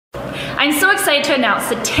I'm so excited to announce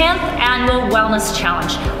the 10th Annual Wellness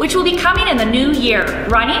Challenge, which will be coming in the new year,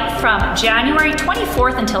 running from January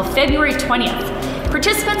 24th until February 20th.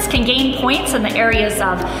 Participants can gain points in the areas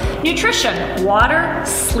of nutrition, water,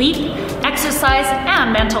 sleep, exercise,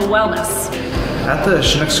 and mental wellness. At the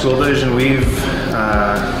Chinook School Division, we've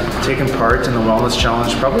taken part in the Wellness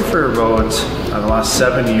Challenge probably for about the last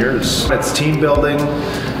 7 years. It's team building,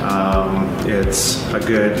 it's a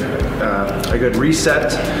good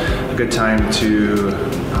reset, a good time to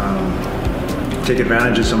take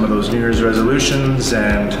advantage of some of those New Year's resolutions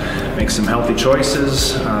and make some healthy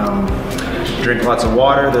choices. Drink lots of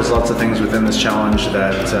water. There's lots of things within this challenge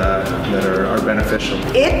that are beneficial.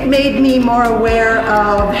 It made me more aware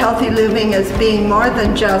of healthy living as being more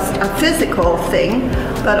than just a physical thing,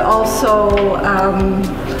 but also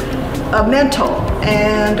a mental,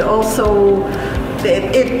 and also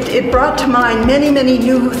it brought to mind many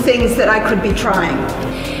new things that I could be trying.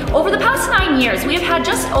 Over the past 9 years, we have had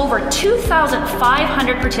just over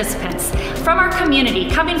 2,500 participants from our community,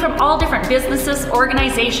 coming from all different businesses,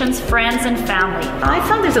 organizations, friends, and family. I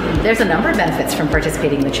found there's a number of benefits from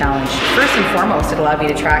participating in the challenge. First and foremost, it allowed me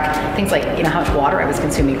to track things like how much water I was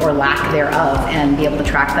consuming or lack thereof, and be able to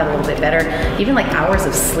track that a little bit better. Even like hours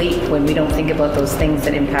of sleep, when we don't think about those things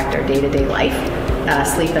that impact our day-to-day life.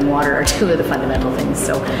 Sleep and water are two of the fundamental things.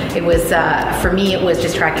 So it was, for me, it was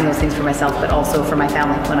just tracking those things for myself, but also for my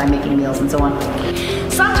family when I'm making meals and so on.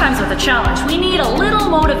 Sometimes with a challenge, we need a little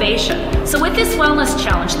motivation. So with this wellness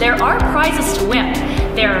challenge, there are prizes to win.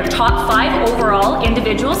 There are top 5 overall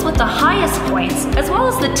individuals with the highest points, as well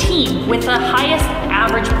as the team with the highest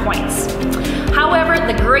average points. However,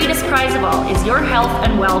 the greatest prize of all is your health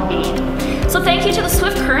and well-being. So thank you to the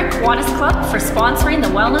Swift Current Kiwanis Club for sponsoring the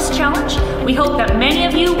Wellness Challenge. We hope that many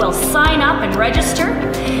of you will sign up and register.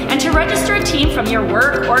 And to register a team from your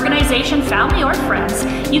work, organization, family, or friends,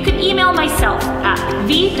 you can email myself at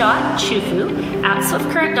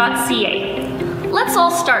v.chufu@swiftcurrent.ca. Let's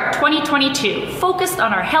all start 2022 focused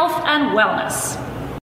on our health and wellness.